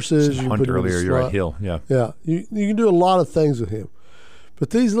reverses. You can put him in the earlier, you're right, slot. Hill. Yeah. Yeah. You can do a lot of things with him. But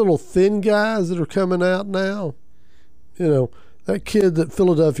these little thin guys that are coming out now, that kid that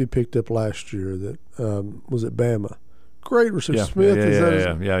Philadelphia picked up last year that was at Bama, great receiver.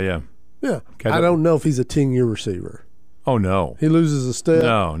 Smith. Yeah. I don't know if he's a 10-year receiver. Oh, no. He loses a step.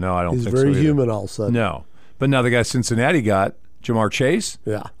 No, I don't think so. He's very either. human all of a sudden. No. But now the guy Cincinnati got, Jamar Chase,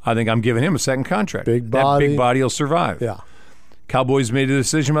 I think I'm giving him a second contract. Big body. That big body will survive. Yeah. Cowboys made a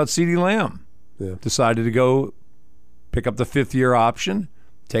decision about CeeDee Lamb. Yeah. Decided to go pick up the 5th-year option,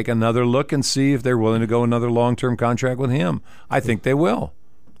 take another look and see if they're willing to go another long-term contract with him. I think they will.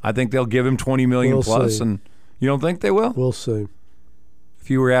 I think they'll give him $20 million plus, and you don't think they will? We'll see. If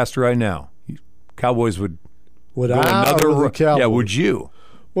you were asked right now, Cowboys would go I another or the Cowboys? Yeah, would you?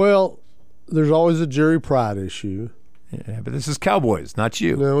 Well, there's always a Jerry Pride issue. Yeah, but this is Cowboys, not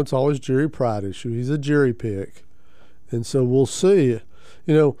you. No, it's always Jerry Pride issue. He's a jury pick. And so we'll see.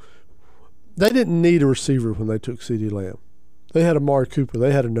 They didn't need a receiver when they took CeeDee Lamb. They had Amari Cooper.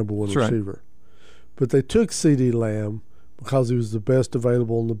 They had a number 1 receiver. Right. But they took CeeDee Lamb because he was the best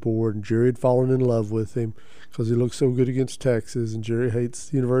available on the board, and Jerry had fallen in love with him because he looked so good against Texas, and Jerry hates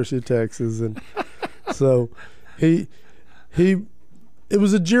the University of Texas. And so it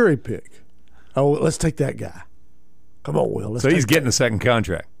was a jury pick. Oh, let's take that guy. Come on, Will. So he's getting a second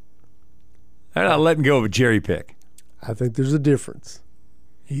contract. They're not letting go of a Jerry pick. I think there's a difference.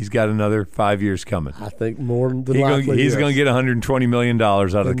 He's got another 5 years coming. I think more than likely. He's going to get $120 million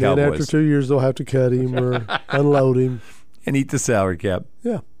out of the Cowboys. And after 2 years, they'll have to cut him or unload him. And eat the salary cap.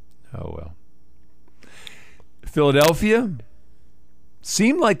 Yeah. Oh, well. Philadelphia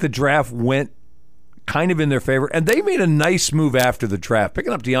seemed like the draft went kind of in their favor. And they made a nice move after the draft,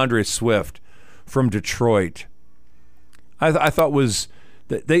 picking up DeAndre Swift from Detroit. I thought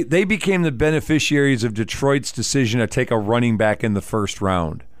They became the beneficiaries of Detroit's decision to take a running back in the first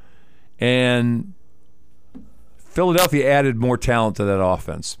round. And Philadelphia added more talent to that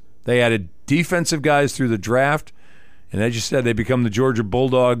offense. They added defensive guys through the draft, and as you said, they become the Georgia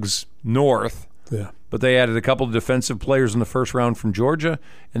Bulldogs North. Yeah. But they added a couple of defensive players in the first round from Georgia,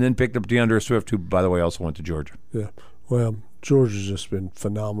 and then picked up DeAndre Swift, who, by the way, also went to Georgia. Yeah. Well, Georgia's just been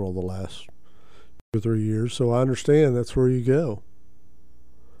phenomenal the last 2 or 3 years, so I understand that's where you go.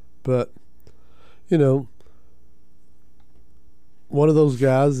 But, you know, one of those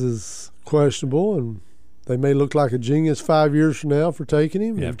guys is questionable, and they may look like a genius 5 years from now for taking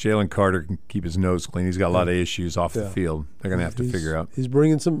him. Yeah, if Jalen Carter can keep his nose clean, he's got a lot of issues off the field. They're going to have to figure out. He's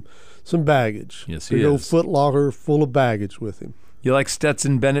bringing some baggage. Yes, he Big old is. foot locker full of baggage with him. You like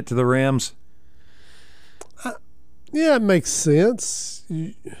Stetson Bennett to the Rams? Yeah, it makes sense.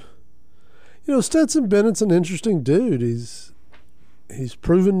 You know, Stetson Bennett's an interesting dude. He's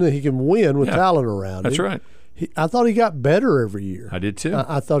proven that he can win with talent around him. That's right. I thought he got better every year. I did too.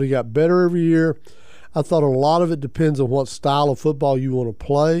 I thought he got better every year. I thought a lot of it depends on what style of football you want to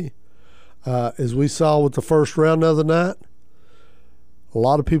play. As we saw with the first round the other night, a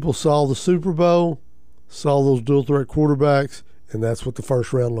lot of people saw the Super Bowl, saw those dual threat quarterbacks, and that's what the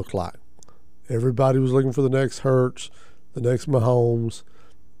first round looked like. Everybody was looking for the next Hurts, the next Mahomes,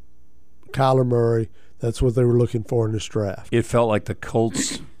 Kyler Murray. That's what they were looking for in this draft. It felt like the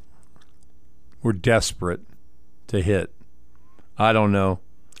Colts were desperate to hit. I don't know.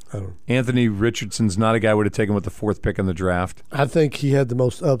 Anthony Richardson's not a guy I would have taken with the 4th pick in the draft. I think he had the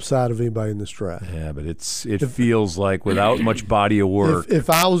most upside of anybody in this draft. Yeah, but it feels like without much body of work. If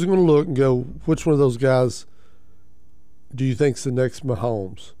I was going to look and go, which one of those guys do you think's the next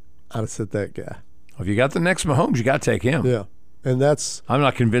Mahomes? I'd have said that guy. If you got the next Mahomes, you got to take him. Yeah, and I'm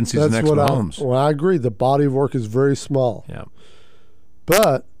not convinced he's the next Mahomes. I agree. The body of work is very small. Yeah,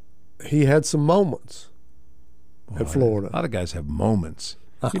 but he had some moments at Florida. A lot of guys have moments.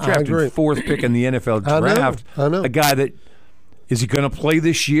 You I drafted agree. 4th pick in the NFL draft. I know. A guy that is he going to play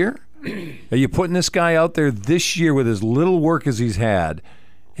this year? Are you putting this guy out there this year with as little work as he's had?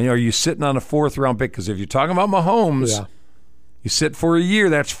 And are you sitting on a 4th round pick? Because if you're talking about Mahomes, you sit for a year,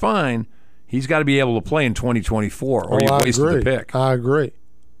 that's fine. He's got to be able to play in 2024, or you wasted the pick. I agree.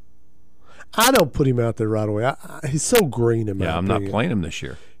 I don't put him out there right away. He's so green in my opinion. I'm not playing him this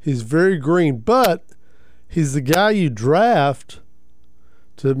year. He's very green, but he's the guy you draft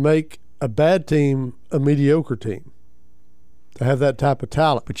to make a bad team a mediocre team, to have that type of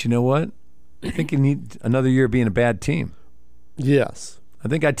talent. But you know what? I think you need another year of being a bad team. Yes. I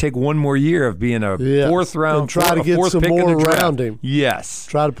think I'd take one more year of being a 4th round, and try to get some more around him. Yes.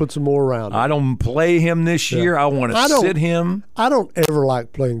 Try to put some more around him. I don't play him this year. I want to sit him. I don't ever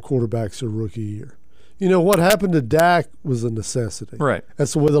like playing quarterbacks their rookie year. You know, what happened to Dak was a necessity. Right.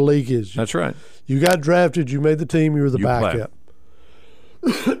 That's the way the league is. That's right. You got drafted, you made the team, you were the backup.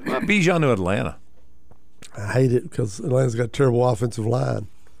 Bijan to Atlanta. I hate it because Atlanta's got a terrible offensive line.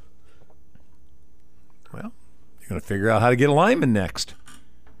 Well, you're going to figure out how to get a lineman next.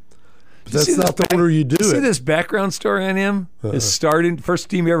 But that's not the order you do it. See this background story on him? His first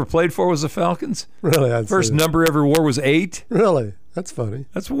team he ever played for was the Falcons. Really? First number ever wore was 8. Really? That's funny.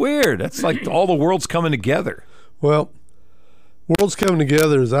 That's weird. That's like all the world's coming together. Well, world's coming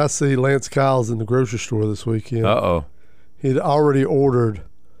together as I see Lance Kyles in the grocery store this weekend. Uh-oh. He'd already ordered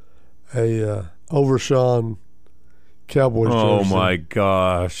a Overshawn Cowboys jersey. Oh, my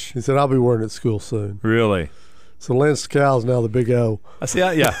gosh. He said, I'll be wearing it at school soon. Really? So Lance Kyles now the big O. I see.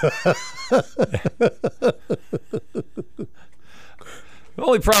 Yeah. The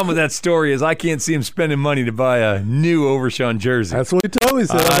only problem with that story is I can't see him spending money to buy a new Overshawn jersey. That's what he told me. He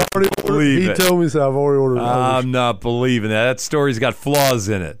said, I've already ordered. I'm not believing that. That story's got flaws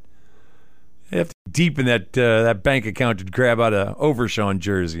in it. You have to deep in that bank account to grab out a Overshawn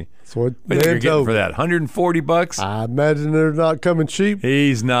jersey. That's what you're getting for that. $140? I imagine they're not coming cheap.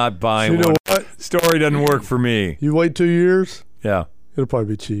 He's not buying one. You know what? Story doesn't work for me. You wait 2 years? Yeah. It'll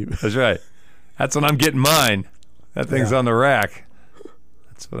probably be cheap. That's right. That's when I'm getting mine. That thing's on the rack.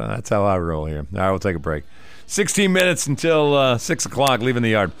 That's how I roll here. All right, we'll take a break. 16 minutes until 6 o'clock, leaving the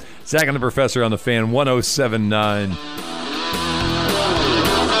yard. Zach and the Professor on the Fan, 107.9.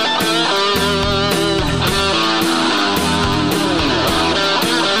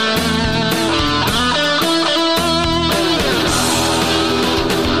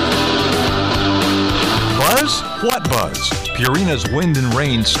 Buzz? What buzz? Purina Purina's Wind and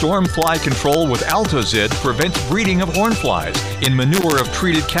Rain Storm Fly Control with Altozid prevents breeding of hornflies in manure of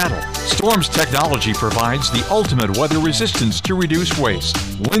treated cattle. Storm's technology provides the ultimate weather resistance to reduce waste.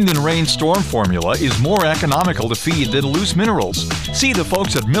 Wind and Rain Storm Formula is more economical to feed than loose minerals. See the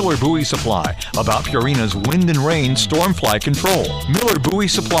folks at Miller Buoy Supply about Purina's Wind and Rain Storm Fly Control. Miller Buoy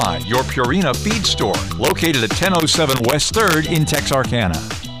Supply, your Purina feed store, located at 1007 West 3rd in Texarkana.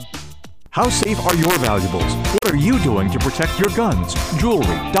 How safe are your valuables? What are you doing to protect your guns,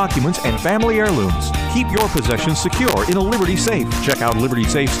 jewelry, documents, and family heirlooms? Keep your possessions secure in a Liberty Safe. Check out Liberty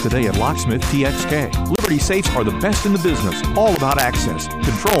Safes today at Locksmith TXK. Liberty Safes are the best in the business, all about access,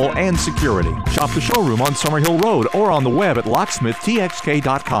 control, and security. Shop the showroom on Summerhill Road or on the web at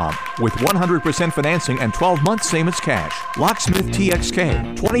locksmithtxk.com with 100% financing and 12 months same as cash. Locksmith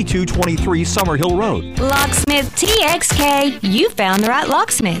TXK, 2223 Summerhill Road. Locksmith TXK, you found the right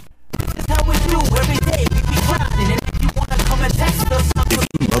locksmith. If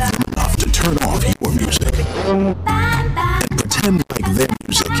you love them enough to turn off your music and pretend like their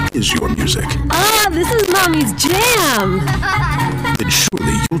music is your music, This is Mommy's jam. then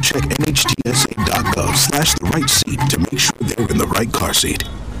surely you'll check nhtsa.gov/the right seat to make sure they're in the right car seat.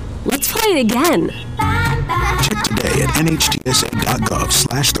 Let's play it again. Check today at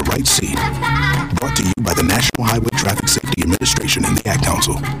nhtsa.gov/the right seat. Brought to you by the National Highway Traffic Safety Administration and the Ad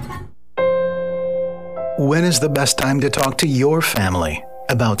Council. When is the best time to talk to your family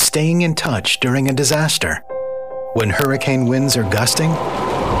about staying in touch during a disaster? When hurricane winds are gusting?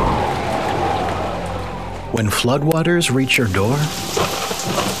 When floodwaters reach your door?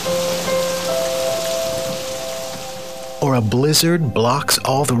 Or a blizzard blocks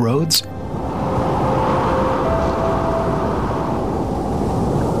all the roads?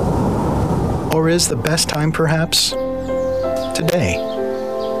 Or is the best time perhaps today?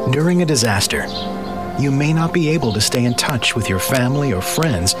 During a disaster, you may not be able to stay in touch with your family or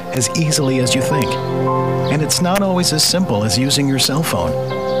friends as easily as you think. And it's not always as simple as using your cell phone.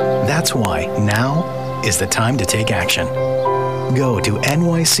 That's why now is the time to take action. Go to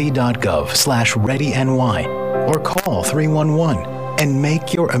nyc.gov/readyny or call 311 and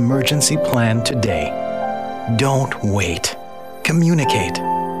make your emergency plan today. Don't wait. Communicate.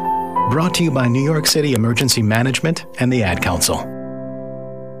 Brought to you by New York City Emergency Management and the Ad Council.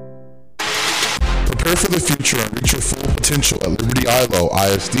 Prepare for the future and reach your full potential at Liberty ILO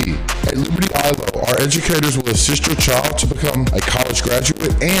ISD. At Liberty ILO, our educators will assist your child to become a college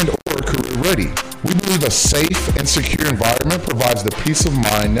graduate and or career ready. We believe a safe and secure environment provides the peace of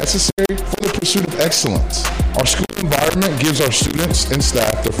mind necessary for the pursuit of excellence. Our school environment gives our students and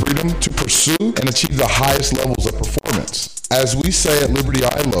staff the freedom to pursue and achieve the highest levels of performance. As we say at Liberty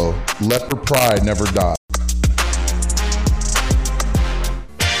ILO, leopard pride never dies.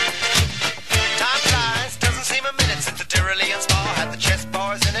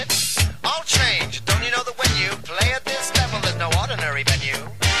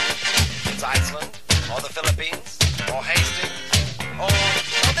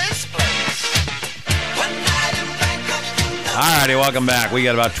 All righty, welcome back. We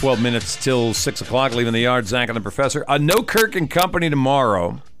got about 12 minutes till 6 o'clock, leaving the yard. Zach and the professor. No Kirk and company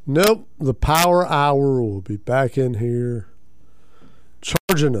tomorrow. Nope. The Power Hour will be back in here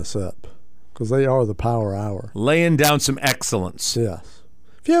charging us up because they are the Power Hour. Laying down some excellence. Yes.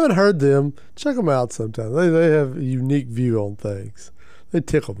 If you haven't heard them, check them out sometime. They have a unique view on things. They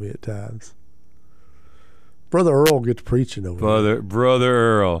tickle me at times. Brother Earl gets preaching over there.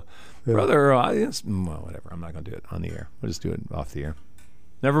 Brother Earl. Yeah. Brother Earl, well, whatever. I'm not going to do it on the air. We'll just do it off the air.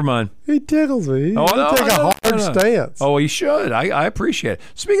 Never mind. He tickles me. He no, take a hard stance. Oh, he should. I appreciate it.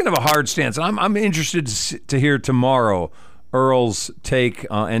 Speaking of a hard stance, I'm interested to hear tomorrow Earl's take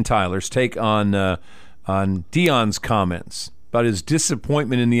and Tyler's take on Deion's comments about his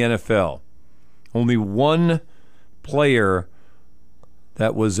disappointment in the NFL. Only one player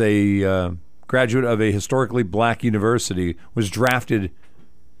that was a graduate of a historically black university was drafted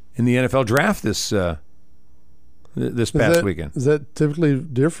in the NFL draft this past weekend. Is that typically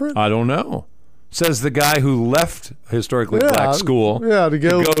different? I don't know. Says the guy who left a historically black school to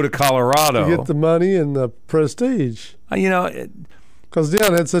go to Colorado. To get the money and the prestige. Because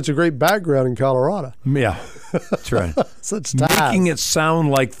Deion had such a great background in Colorado. Yeah, that's right. Such ties. Making it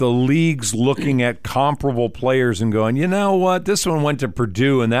sound like the league's looking at comparable players and going, you know what, this one went to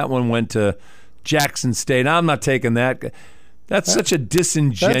Purdue and that one went to Jackson State. I'm not taking that. That's such a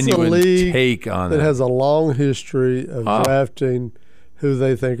disingenuous take on it. That has a long history of drafting who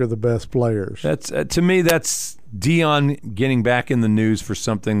they think are the best players. That's to me, that's Deion getting back in the news for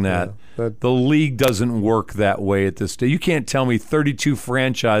something that the league doesn't work that way at this day. You can't tell me 32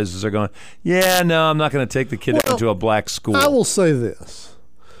 franchises are going, no, I'm not going to take the kid into a black school. I will say this.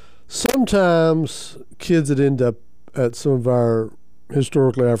 Sometimes kids that end up at some of our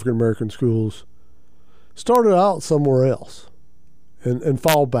historically African-American schools started out somewhere else and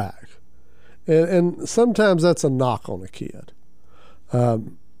fall back. And sometimes that's a knock on a kid.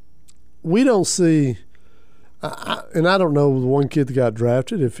 We don't see, and I don't know the one kid that got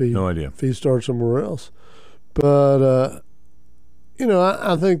drafted if he started somewhere else. But,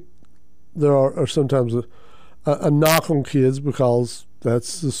 I think there are sometimes a knock on kids because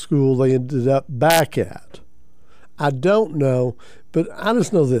that's the school they ended up back at. I don't know, but I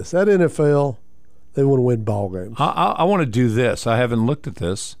just know this. That NFL, they want to win ball games. I want to do this. I haven't looked at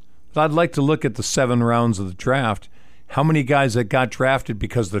this. But I'd like to look at the 7 rounds of the draft. How many guys that got drafted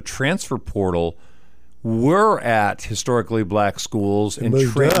because the transfer portal were at historically black schools and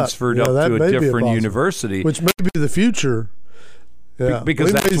transferred up to a different university. Which may be the future. Yeah.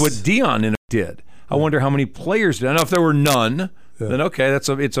 Because that's what Deion did. I wonder how many players did. I know if there were none, then okay,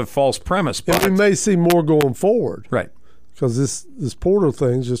 it's a false premise. But we may see more going forward. Right. Because this portal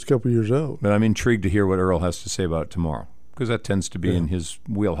thing's just a couple years old. But I'm intrigued to hear what Earl has to say about it tomorrow, because that tends to be in his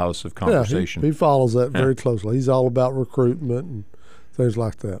wheelhouse of conversation. Yeah, he follows that very closely. He's all about recruitment and things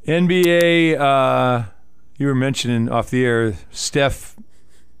like that. NBA, you were mentioning off the air, Steph.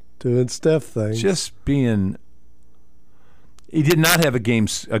 Doing Steph things. Just being – he did not have a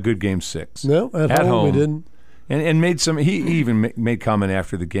good Game 6. No, at home he didn't. And made some – he even made comment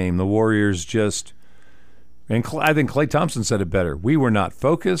after the game. The Warriors just – and I think Klay Thompson said it better. We were not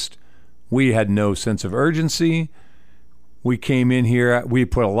focused. We had no sense of urgency. We came in here. We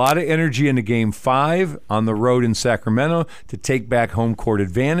put a lot of energy into Game 5 on the road in Sacramento to take back home court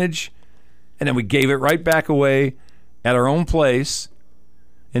advantage. And then we gave it right back away at our own place.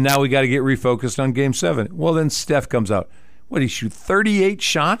 And now we got to get refocused on Game 7. Well, then Steph comes out. What, did he shoot 38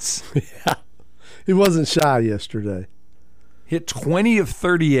 shots? Yeah. He wasn't shy yesterday. Hit 20 of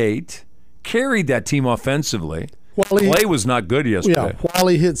 38. Carried that team offensively. Klay was not good yesterday. Yeah, while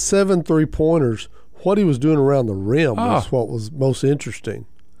he hit 7 3-pointers, what he was doing around the rim was what was most interesting.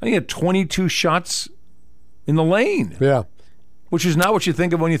 I think he had 22 shots in the lane. Yeah. Which is not what you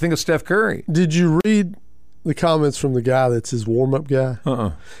think of when you think of Steph Curry. Did you read the comments from the guy that's his warm-up guy?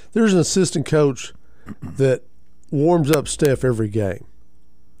 There's an assistant coach that warms up Steph every game.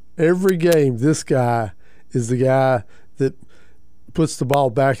 Every game, this guy is the guy that puts the ball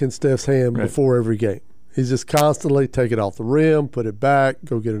back in Steph's hand before every game. He's just constantly take it off the rim, put it back,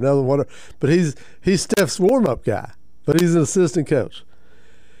 go get another one. But he's Steph's warm-up guy, but he's an assistant coach.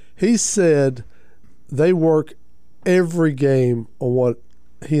 He said they work every game on what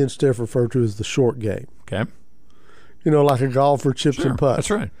he and Steph refer to as the short game. Okay. Like a golfer chips and putts.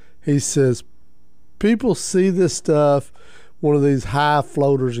 That's right. He says people see this stuff, one of these high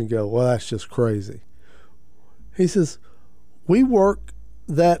floaters, and go, well, that's just crazy. He says, we work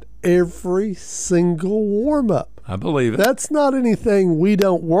that every single warm-up. I believe it. That's not anything we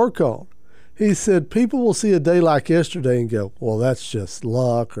don't work on. He said people will see a day like yesterday and go, well, that's just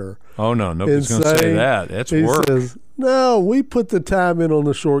luck or oh, no, nobody's going to say that. That's work. He says, no, we put the time in on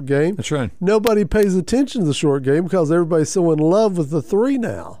the short game. That's right. Nobody pays attention to the short game because everybody's so in love with the 3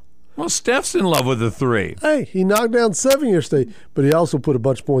 now. Well, Steph's in love with the 3. Hey, he knocked down 7 yesterday, but he also put a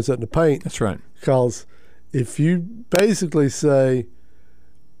bunch of points out in the paint. That's right. Because if you basically say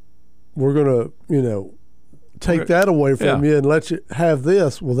we're going to, take that away from you and let you have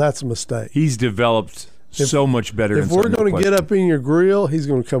this, well, that's a mistake. He's developed so much better. If we're going to get up in your grill, he's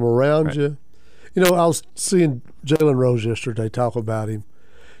going to come around you. I was seeing Jalen Rose yesterday talk about him.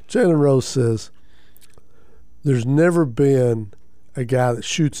 Jalen Rose says there's never been a guy that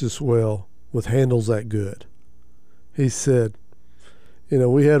shoots this well with handles that good. He said,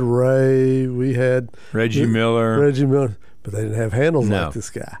 we had Ray, we had Reggie Miller, but they didn't have handles like this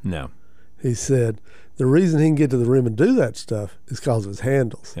guy. No. He said the reason he can get to the rim and do that stuff is because of his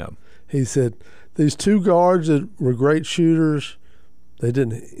handles. Yeah. He said these 2 guards that were great shooters, they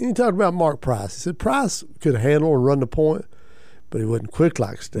didn't. He talked about Mark Price. He said Price could handle and run the point, but he wasn't quick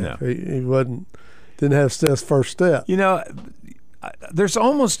like Steph. No. He didn't have Steph's first step. There's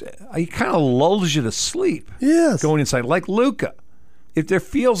almost he kind of lulls you to sleep. Yes. Going inside like Luka. If there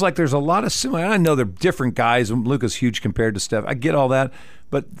feels like there's a lot of similar, I know they're different guys. Luka's huge compared to Steph. I get all that,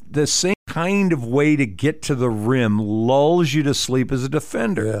 but the same kind of way to get to the rim lulls you to sleep as a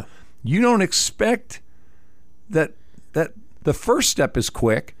defender. Yeah. You don't expect that the first step is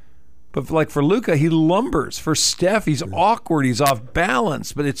quick, But like for Luka, he lumbers. For Steph, he's awkward. He's off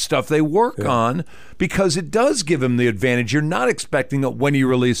balance. But it's stuff they work on because it does give him the advantage. You're not expecting it when he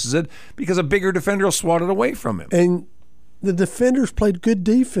releases it because a bigger defender will swat it away from him. And the defenders played good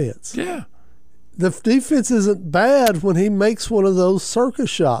defense. Yeah. The defense isn't bad when he makes one of those circus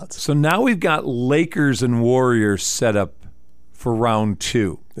shots. So now we've got Lakers and Warriors set up for round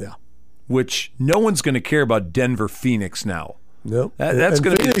 2. Yeah. Which no one's going to care about Denver-Phoenix now. Nope. That's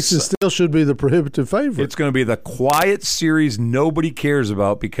going to be Phoenix still should be the prohibitive favorite. It's going to be the quiet series nobody cares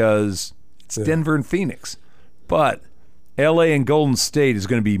about because it's Denver and Phoenix. But L.A. and Golden State is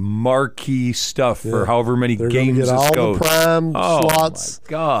going to be marquee stuff for however many games this goes. They're going to get all the prime slots. My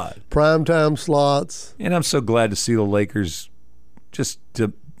God. Primetime slots. And I'm so glad to see the Lakers just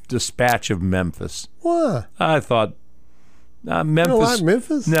dispatch of Memphis. Why? I thought Memphis. You don't like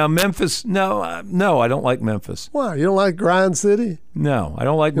Memphis? No, Memphis. No, I don't like Memphis. Why? You don't like Grind City? No, I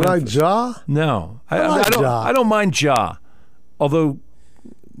don't like you Memphis. You like Ja? No. I don't mind Ja. Although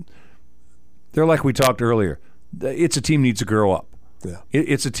they're like we talked earlier. It's a team that needs to grow up. Yeah.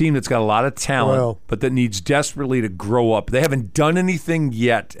 It's a team that's got a lot of talent, but that needs desperately to grow up. They haven't done anything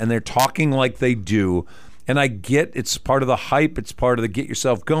yet, and they're talking like they do. And I get it's part of the hype. It's part of the get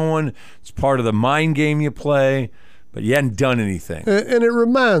yourself going. It's part of the mind game you play. But you hadn't done anything. And it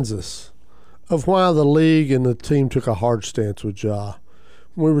reminds us of why the league and the team took a hard stance with Ja.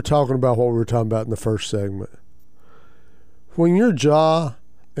 We were talking about what we were talking about in the first segment. When you're Ja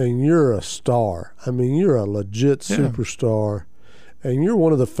and you're a star, I mean, you're a legit superstar, and you're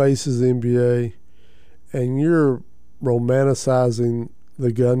one of the faces of the NBA, and you're romanticizing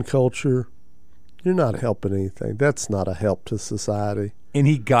the gun culture, you're not helping anything. That's not a help to society. And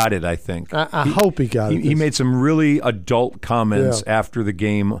he got it, I think. I hope he got it. He made some really adult comments after the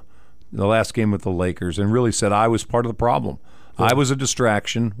game, the last game with the Lakers, and really said, I was part of the problem. Yeah. I was a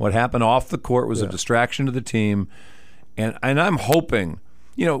distraction. What happened off the court was a distraction to the team. And I'm hoping,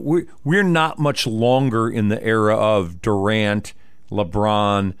 we're not much longer in the era of Durant,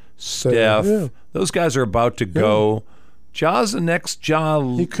 LeBron, Steph. Yeah. Those guys are about to go. Ja's the next Ja.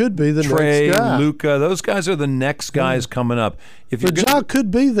 He could be the Trey, next guy. Luka. Those guys are the next guys coming up. Ja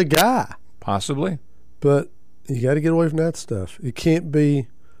could be the guy. Possibly. But you got to get away from that stuff. It can't be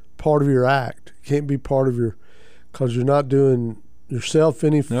part of your act. It can't be part of because you're not doing yourself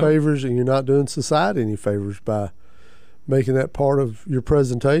any favors and you're not doing society any favors by making that part of your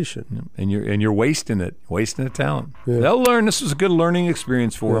presentation. And you're wasting the talent. Yeah. They'll learn. This was a good learning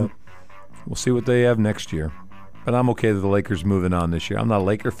experience for them. We'll see what they have next year. But I'm okay with the Lakers moving on this year. I'm not a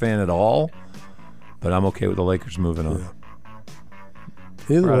Laker fan at all, but I'm okay with the Lakers moving on.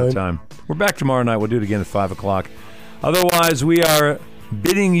 We're out of time. We're back tomorrow night. We'll do it again at 5 o'clock. Otherwise, we are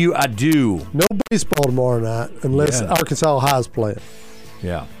bidding you adieu. No baseball tomorrow night unless Arkansas High's playing.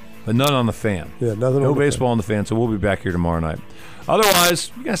 Yeah, but none on the Fan. Yeah, nothing. No baseball on the Fan, so we'll be back here tomorrow night.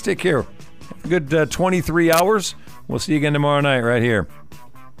 Otherwise, you guys take care. Have a good 23 hours. We'll see you again tomorrow night right here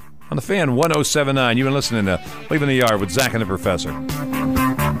on the Fan 107.9. You've been listening to Leaving the Yard with Zach and the Professor.